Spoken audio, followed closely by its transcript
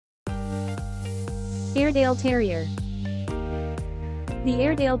Airedale Terrier. The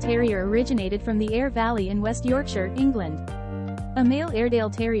Airedale Terrier originated from the Aire Valley in West Yorkshire, England. A male Airedale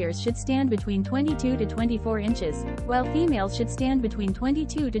Terriers should stand between 22 to 24 inches, while females should stand between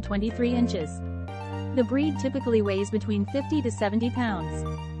 22 to 23 inches. The breed typically weighs between 50 to 70 pounds.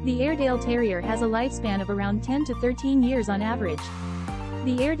 The Airedale Terrier has a lifespan of around 10 to 13 years on average.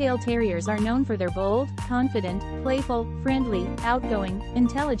 The Airedale Terriers are known for their bold, confident, playful, friendly, outgoing,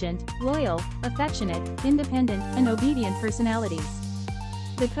 intelligent, loyal, affectionate, independent, and obedient personalities.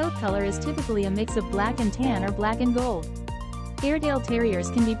 The coat color is typically a mix of black and tan or black and gold. Airedale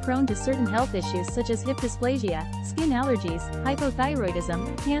Terriers can be prone to certain health issues such as hip dysplasia, skin allergies,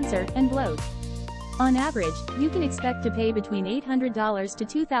 hypothyroidism, cancer, and bloat. On average, you can expect to pay between $800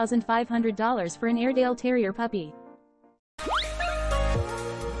 to $2,500 for an Airedale Terrier puppy.